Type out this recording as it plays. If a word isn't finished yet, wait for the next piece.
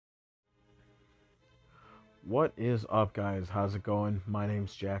What is up, guys? How's it going? My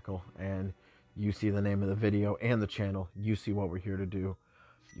name's Jackal, and you see the name of the video and the channel. You see what we're here to do.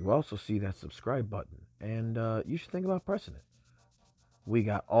 You also see that subscribe button, and you should think about pressing it. We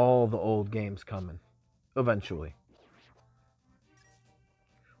got all the old games coming, eventually.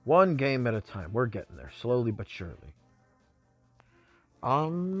 One game at a time. We're getting there, slowly but surely.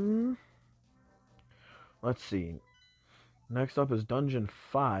 Um, let's see. Next up is Dungeon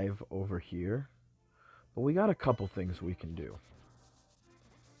 5 over here. But we got a couple things we can do.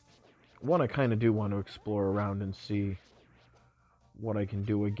 One, I kind of do want to explore around and see what I can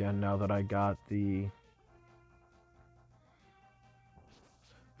do again now that I got the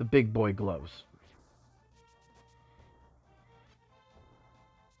big boy gloves.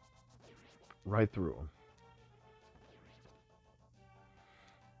 Right through them.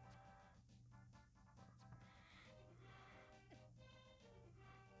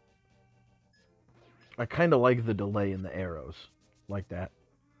 I kind of like the delay in the arrows. Like that.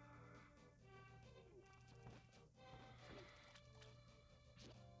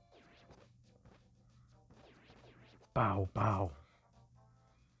 Bow, bow.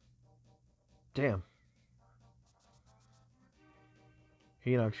 Damn.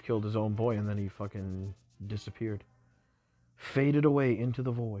 Hinox killed his own boy and then he fucking disappeared. Faded away into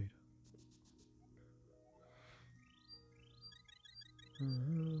the void.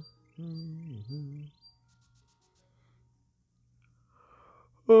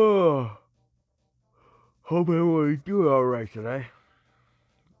 Oh, hope everyone's doing alright today.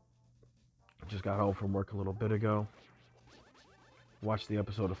 Just got home from work a little bit ago. Watched the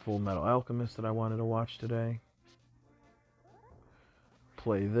episode of Full Metal Alchemist that I wanted to watch today.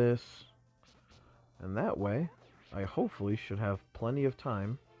 Play this. And that way, I hopefully should have plenty of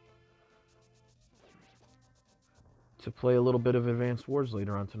time to play a little bit of Advanced Wars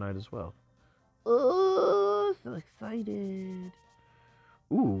later on tonight as well. Oh, so excited.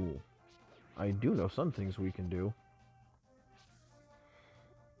 Ooh, I do know some things we can do.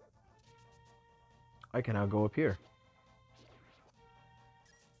 I can now go up here.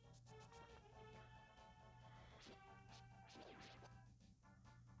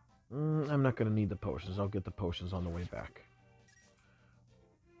 I'm not going to need the potions. I'll get the potions on the way back.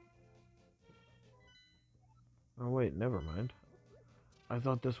 Oh, wait, never mind. I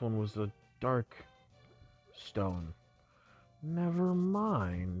thought this one was a dark stone. Never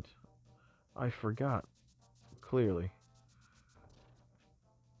mind. I forgot. Clearly.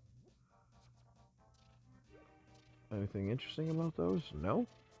 Anything interesting about those? No?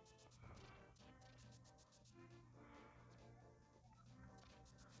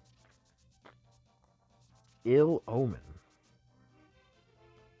 Ill Omen.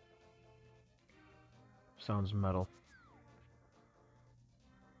 Sounds metal.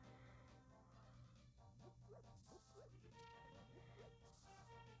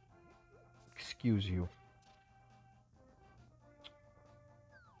 Excuse you.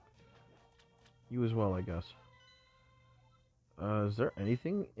 You as well, I guess. Is there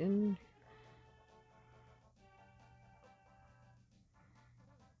anything in...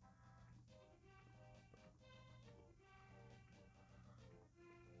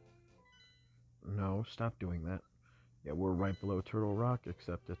 No, stop doing that. Yeah, we're right below Turtle Rock,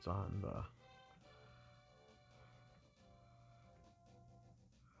 except it's on the...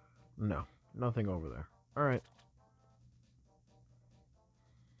 No, nothing over there. Alright.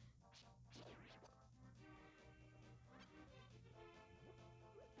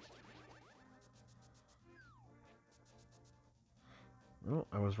 Well,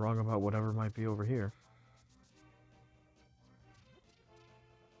 I was wrong about whatever might be over here.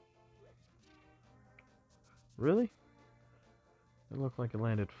 Really? It looked like it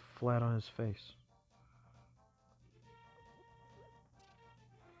landed flat on his face.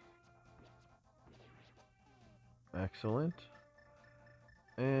 Excellent.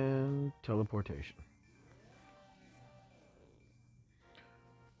 And teleportation.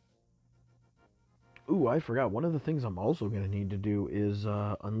 Ooh, I forgot. One of the things I'm also going to need to do is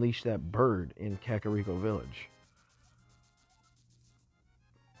unleash that bird in Kakariko Village.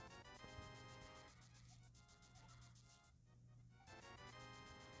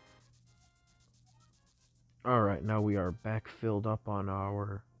 Alright, now we are back filled up on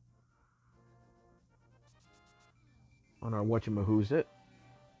our whatchamahoosit.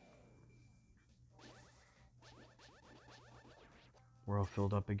 We're all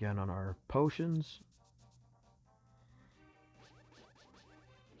filled up again on our potions.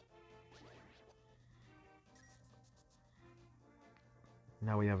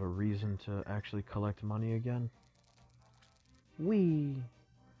 Now we have a reason to actually collect money again. Whee!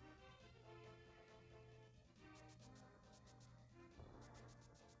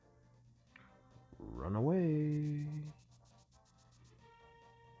 Run away.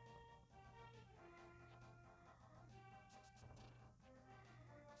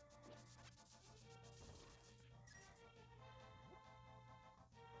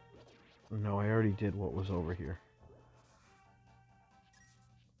 No, I already did what was over here.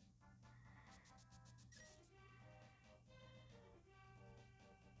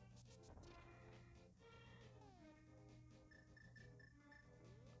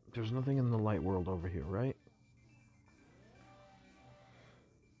 There's nothing in the light world over here, right?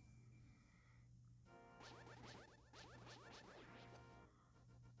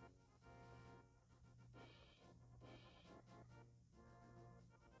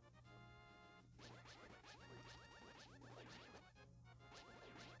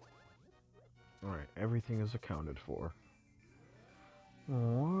 Alright, everything is accounted for.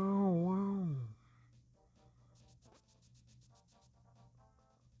 Wow, wow.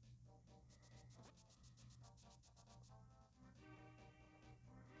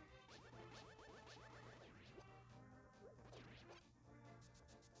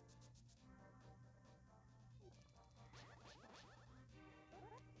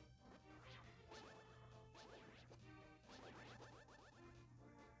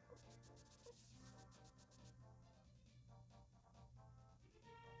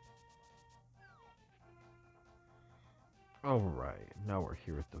 Alright, now we're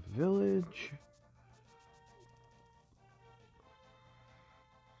here at the village.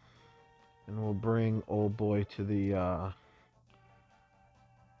 And we'll bring old boy to the,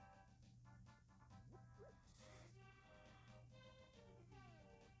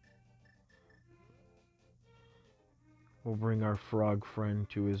 we'll bring our frog friend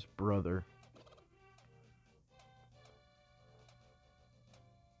to his brother.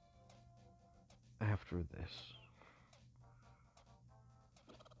 After this.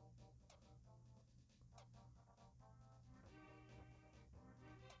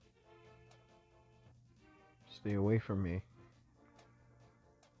 Stay away from me.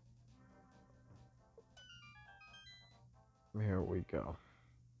 Here we go.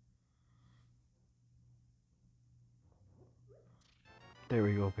 There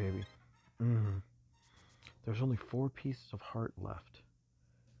we go, baby. There's only 4 pieces of heart left.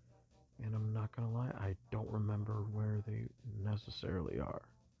 And I'm not gonna lie, I don't remember where they necessarily are.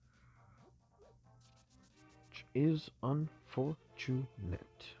 Which is unfortunate.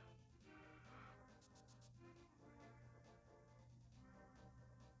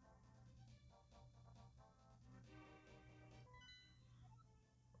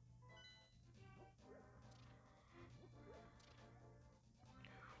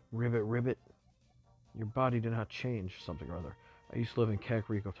 Ribbit, Ribbit, your body did not change, something or other. I used to live in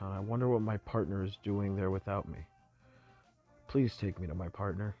Kakariko Town. I wonder what my partner is doing there without me. Please take me to my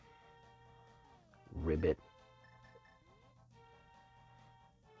partner. Ribbit.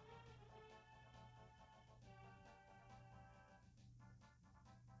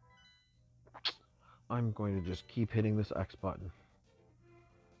 I'm going to just keep hitting this X button.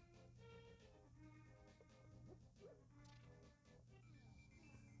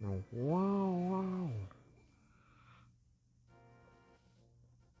 Wow, wow.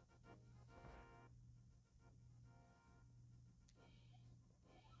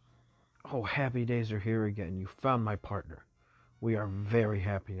 Oh, happy days are here again. You found my partner. We are very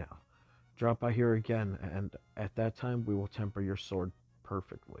happy now. Drop by here again, and at that time we will temper your sword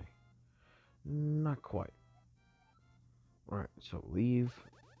perfectly. Not quite. Alright, so leave,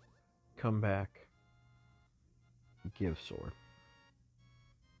 come back, give sword.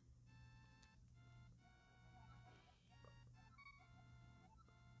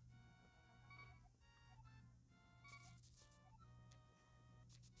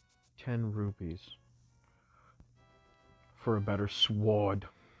 ₹10 for a better sword.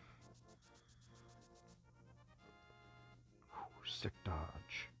 Sick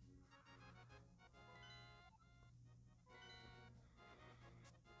dodge.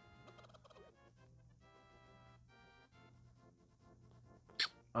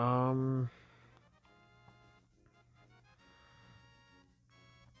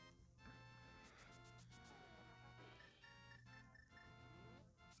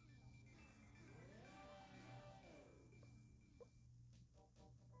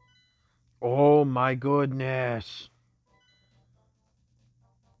 Oh my goodness.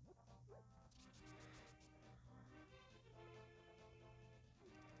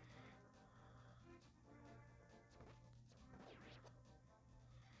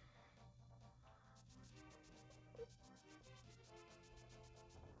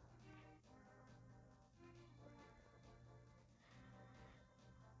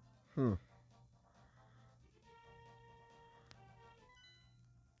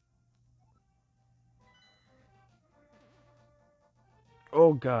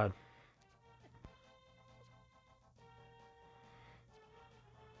 Oh, God.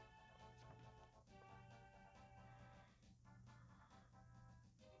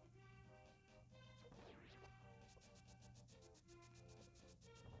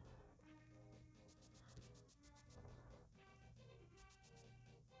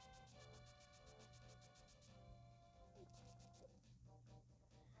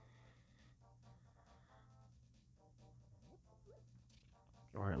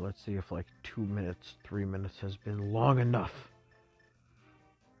 All right, let's see if like 2 minutes, 3 minutes has been long enough.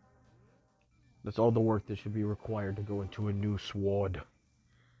 That's all the work that should be required to go into a new sword.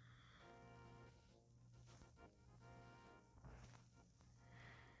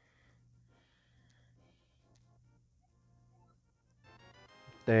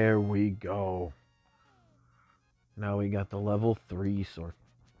 There we go. Now we got the level 3 sword.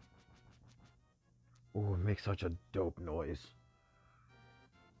 Oh, it makes such a dope noise.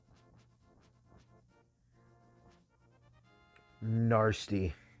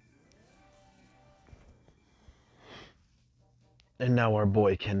 Nasty. And now our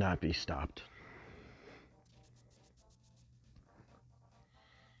boy cannot be stopped.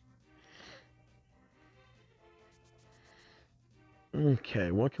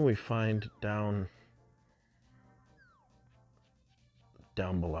 Okay, what can we find down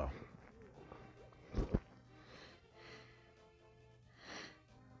below?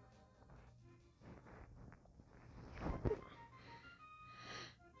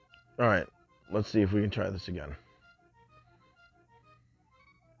 All right, let's see if we can try this again.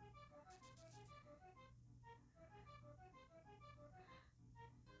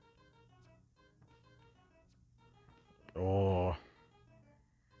 Oh.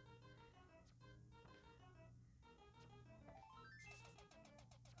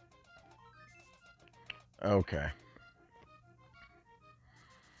 Okay.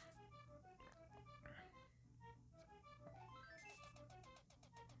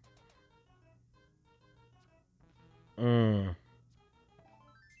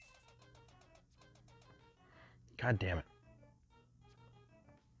 God damn it.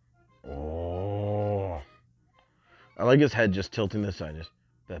 Oh. I like his head just tilting this side. Just.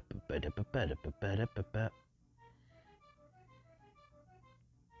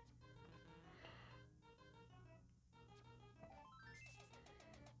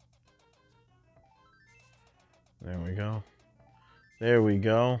 There we go. There we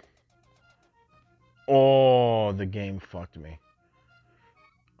go. Oh, the game fucked me.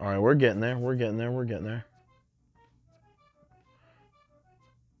 All right, we're getting there. We're getting there. We're getting there.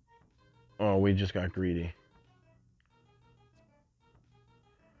 Oh, we just got greedy.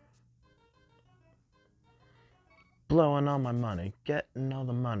 Blowing all my money. Getting all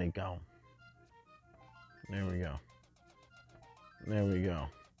the money going. There we go. There we go.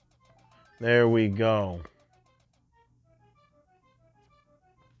 There we go.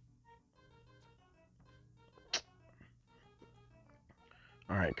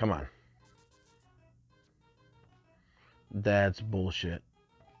 All right, come on. That's bullshit.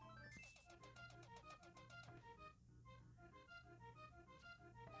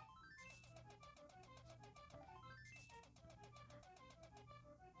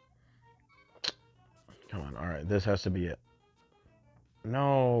 Come on. All right, this has to be it.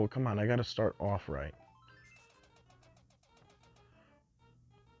 No, come on. I got to start off right.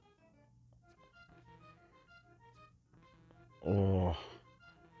 Oh.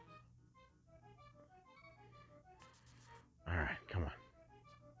 All right, come on.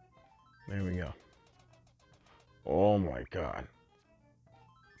 There we go. Oh my God.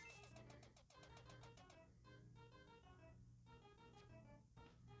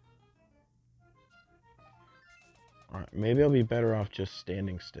 All right, maybe I'll be better off just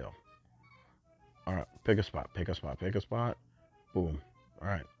standing still. All right, pick a spot, pick a spot, pick a spot. Boom. All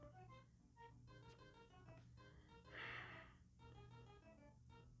right.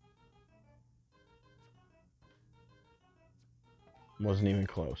 Wasn't even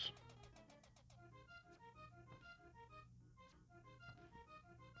close.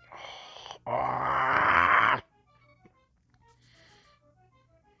 Ah!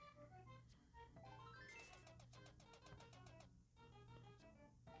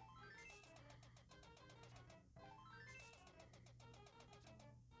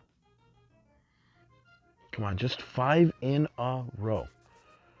 Come on, just 5 in a row.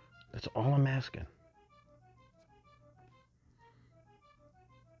 That's all I'm asking.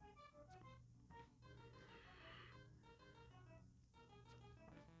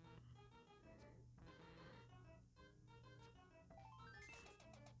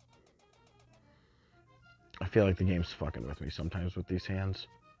 I feel like the game's fucking with me sometimes with these hands.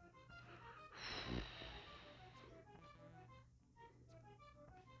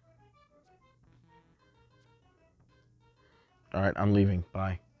 Alright, I'm leaving.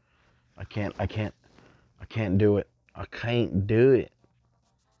 Bye. I can't do it. I can't do it.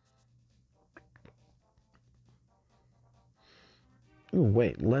 Ooh,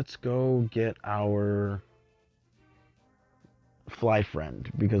 wait, let's go get our fly friend,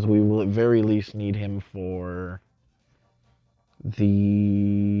 because we will at very least need him for the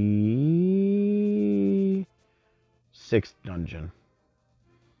 6th dungeon.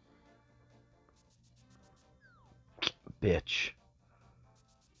 Bitch.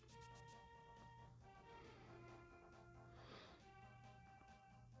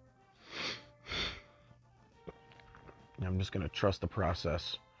 I'm just going to trust the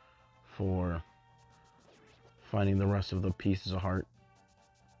process for finding the rest of the pieces of heart.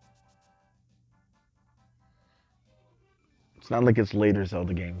 It's not like it's later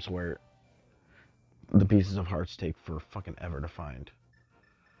Zelda games where the pieces of hearts take for fucking ever to find.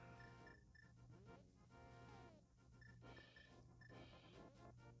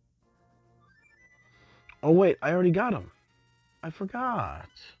 Oh wait, I already got him. I forgot.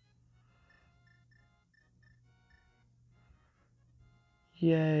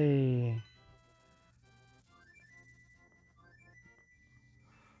 Yay.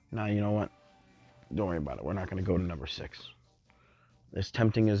 Now, you know what? Don't worry about it. We're not going to go to number 6. As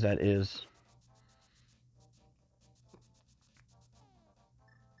tempting as that is.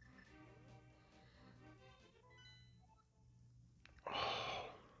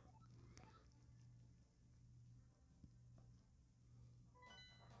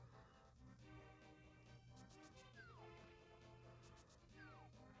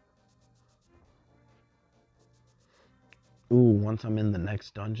 Ooh, once I'm in the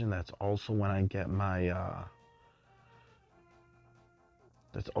next dungeon, that's also when I get my,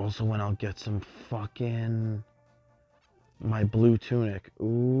 that's also when I'll get some fucking, my blue tunic.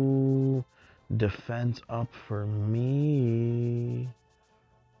 Ooh, defense up for me.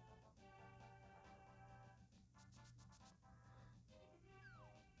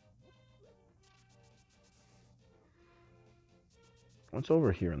 What's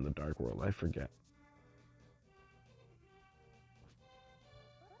over here in the Dark World? I forget.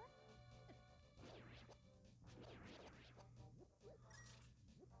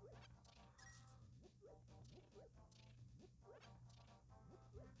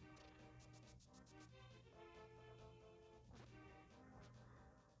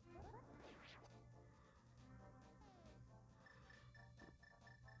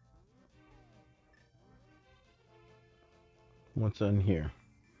 What's in here?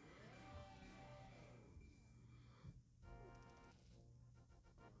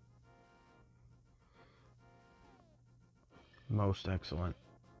 Most excellent.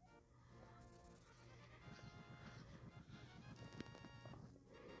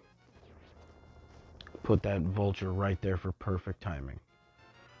 Put that vulture right there for perfect timing.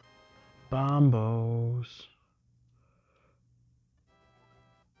 Bombos.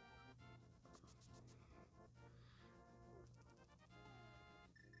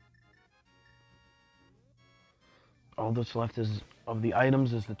 All that's left is of the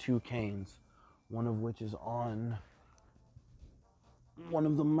items is the 2 canes, one of which is on one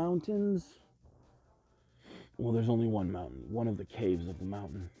of the mountains. Well, there's only one mountain, one of the caves of the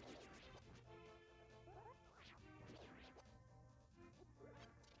mountain.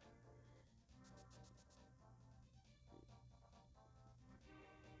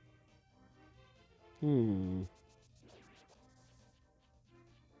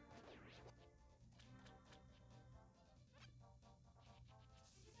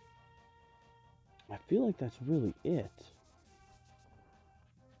 I feel like that's really it.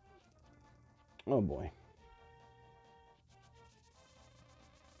 Oh boy.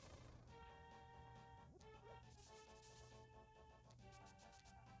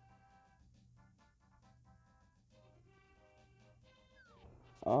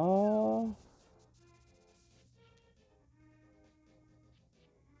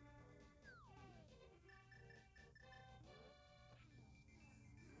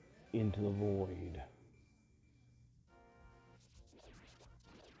 Into the void.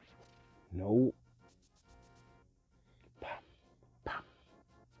 No. Pop, pop.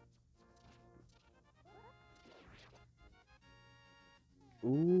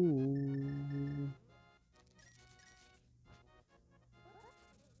 Ooh.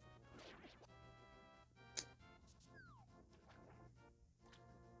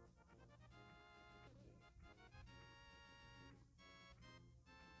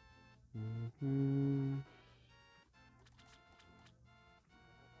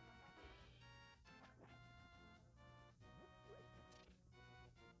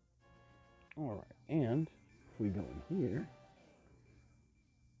 Alright, and if we go in here,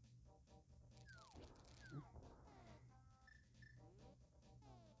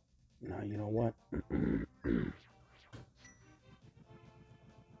 now you know what?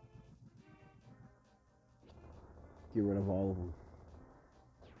 Get rid of all of them.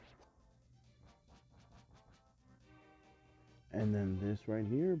 And then this right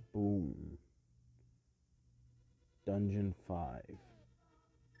here, boom. Dungeon 5.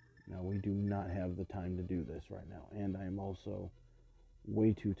 Now we do not have the time to do this right now, and I am also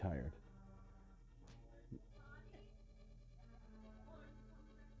way too tired.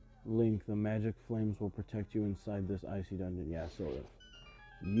 Link, the magic flames will protect you inside this icy dungeon. Yeah, so if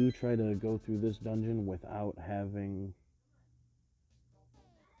you try to go through this dungeon without having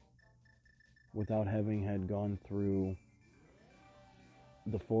had gone through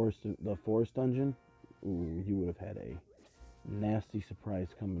the forest dungeon, ooh, you would have had a nasty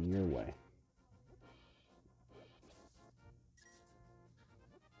surprise coming your way.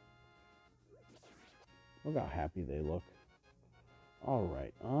 Look how happy they look.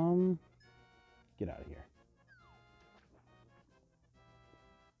 Alright, get out of here.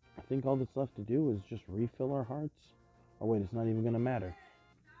 I think all that's left to do is just refill our hearts. Oh wait, it's not even gonna matter.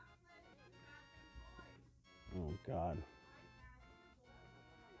 Oh god.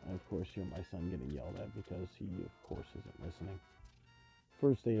 I of course hear my son getting yelled at because he of course isn't listening.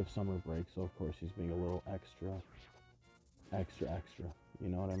 First day of summer break, so of course he's being a little extra. You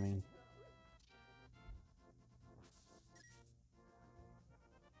know what I mean?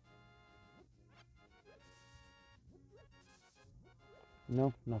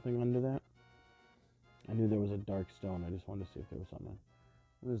 No, nothing under that. I knew there was a dark stone. I just wanted to see if there was something.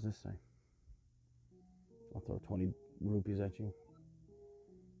 What does this say? I'll throw 20 rupees at you.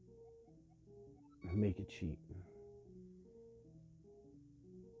 Make it cheap.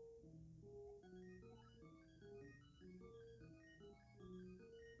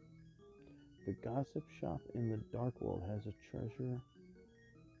 The gossip shop in the dark world has a treasure.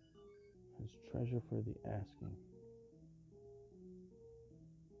 Has treasure for the asking.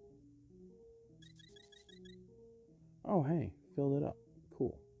 Oh, hey, filled it up.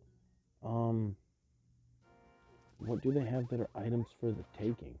 Cool. What do they have that are items for the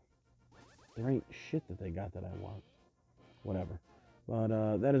taking? There ain't shit that they got that I want. Whatever. But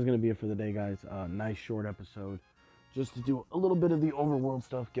that is going to be it for the day, guys. Nice short episode. Just to do a little bit of the overworld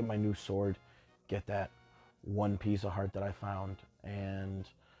stuff, get my new sword, get that one piece of heart that I found. And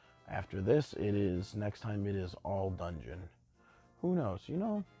after this, next time it is all dungeon. Who knows, you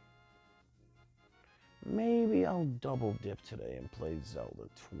know? Maybe I'll double dip today and play Zelda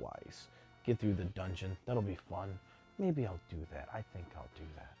twice. Get through the dungeon. That'll be fun. Maybe I'll do that. I think I'll do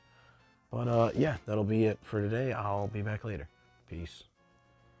that. But yeah, that'll be it for today. I'll be back later. Peace.